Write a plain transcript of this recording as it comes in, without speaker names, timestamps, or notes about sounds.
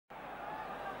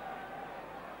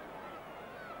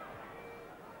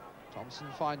Thompson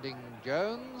finding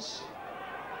Jones.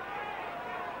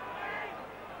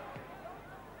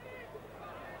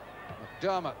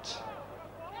 McDermott.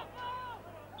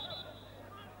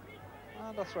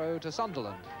 And a throw to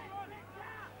Sunderland.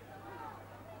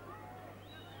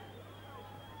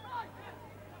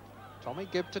 Tommy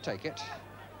Gibb to take it.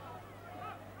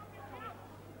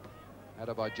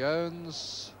 Header by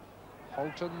Jones.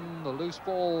 Holton, the loose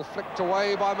ball flicked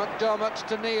away by McDermott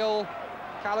to Neil.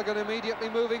 Callaghan immediately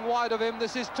moving wide of him.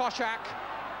 This is Toshak.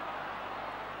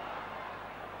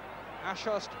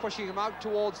 Ashurst pushing him out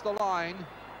towards the line.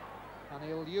 And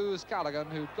he'll use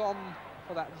Callaghan, who'd gone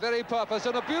for that very purpose.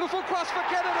 And a beautiful cross for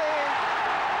Kennedy.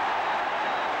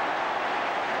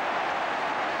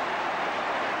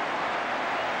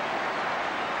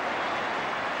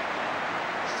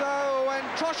 So when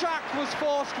Toshak was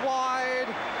forced wide,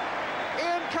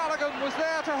 Ian Callaghan was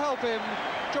there to help him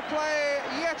to play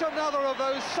yet another of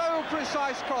those so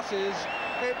precise crosses.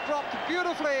 It dropped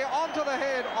beautifully onto the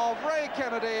head of Ray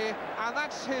Kennedy, and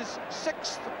that's his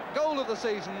 6th goal of the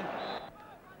season.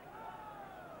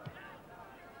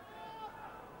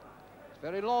 It's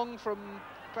very long from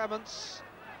Clements.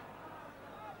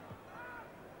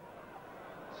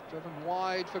 It's driven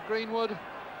wide for Greenwood.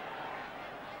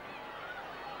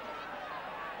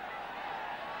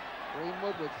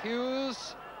 Greenwood with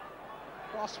Hughes.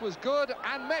 Cross was good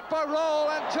and met by Roll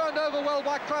and turned over well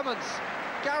by Clements.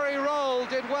 Gary Roll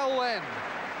did well then.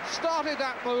 Started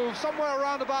that move somewhere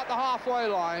around about the halfway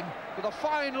line with a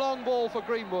fine long ball for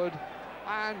Greenwood.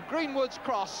 And Greenwood's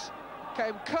cross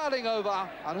came curling over,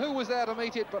 and who was there to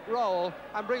meet it but Roll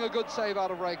and bring a good save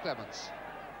out of Ray Clements.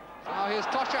 Now here's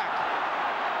Toshak.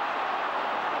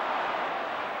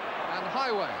 And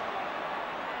Highway.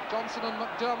 Johnson and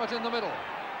McDermott in the middle.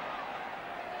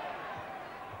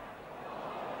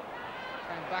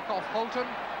 Back off Holton.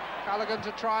 Callaghan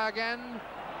to try again.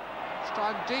 This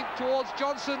time deep towards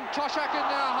Johnson. Toshak in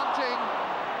there hunting,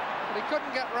 but he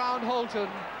couldn't get round Holton,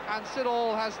 and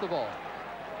Siddall has the ball.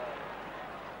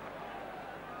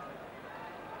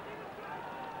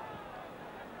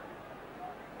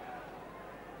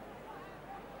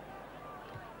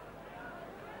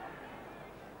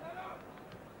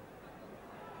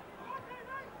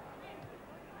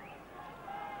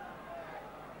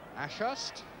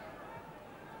 Ashurst.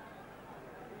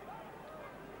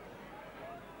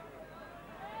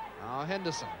 Now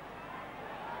Henderson.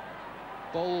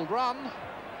 Bold run,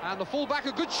 and the fullback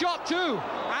a good shot too,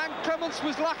 and Clements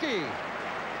was lucky.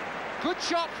 Good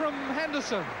shot from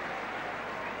Henderson.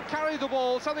 Carried the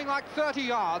ball something like 30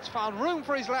 yards, found room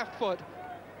for his left foot,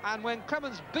 and when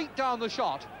Clements beat down the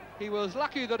shot, he was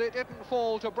lucky that it didn't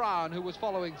fall to Brown, who was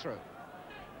following through.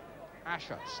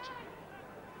 Ashurst.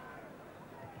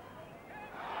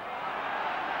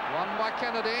 Won by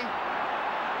Kennedy.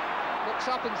 Looks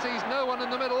up and sees no one in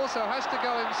the middle, so has to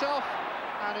go himself,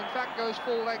 and in fact goes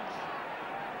full length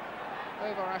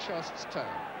over Ashurst's toe.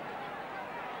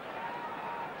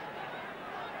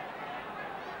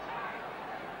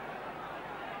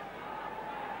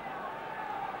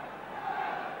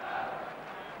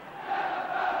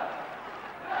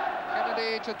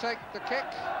 Kennedy to take the kick.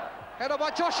 Header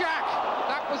by Toshak.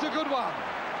 That was a good one.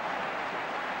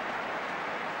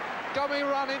 Dummy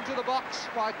run into the box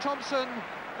by Thompson,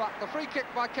 but the free kick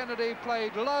by Kennedy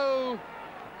played low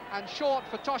and short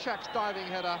for Toshak's diving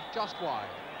header, just wide.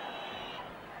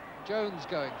 Jones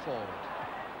going forward.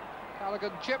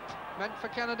 Callaghan chip, meant for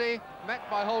Kennedy, met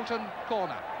by Holton,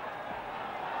 corner.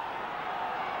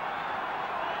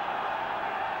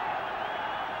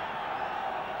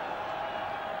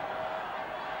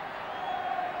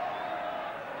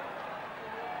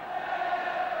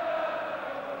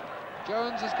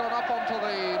 Jones has gone up onto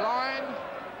the line.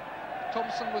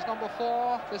 Thompson was number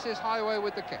 4. This is Highway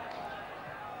with the kick.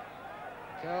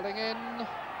 Curling in.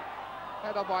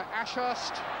 Header by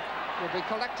Ashurst. Will be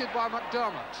collected by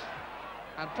McDermott.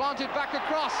 And planted back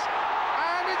across.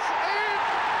 And it's in!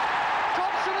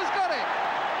 Thompson has got it!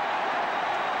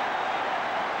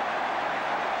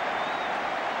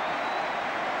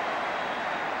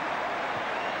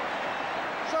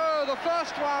 So the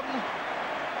first one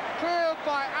cleared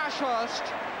by Ashurst,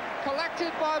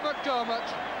 collected by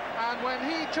McDermott, and when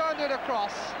he turned it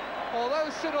across, although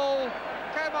Siddall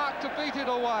came out to beat it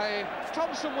away,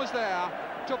 Thompson was there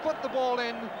to put the ball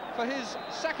in for his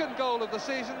 2nd goal of the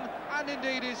season, and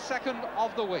indeed his 2nd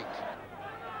of the week.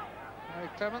 Ray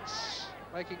Clements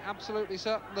making absolutely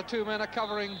certain the 2 men are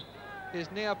covering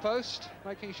his near post,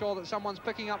 making sure that someone's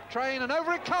picking up train, and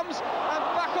over it comes, and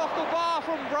back off the bar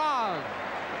from Brown.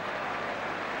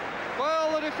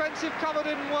 Well, the defensive cover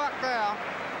didn't work there.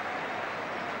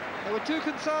 They were too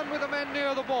concerned with the men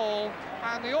near the ball,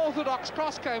 and the orthodox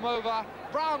cross came over.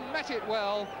 Brown met it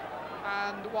well,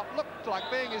 and what looked like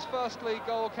being his first league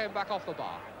goal came back off the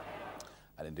bar.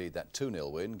 And indeed, that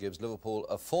 2-0 win gives Liverpool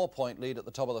a 4-point lead at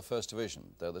the top of the First Division.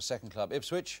 Though the second club,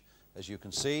 Ipswich, as you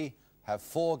can see, have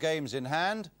 4 games in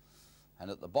hand. And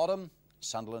at the bottom,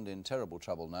 Sunderland in terrible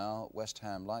trouble now. West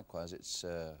Ham likewise. It's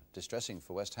distressing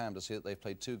for West Ham to see that they've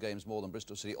played 2 games more than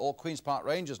Bristol City. Or Queen's Park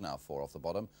Rangers now 4 off the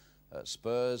bottom.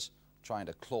 Spurs trying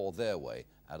to claw their way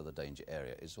out of the danger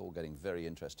area. It's all getting very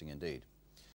interesting indeed.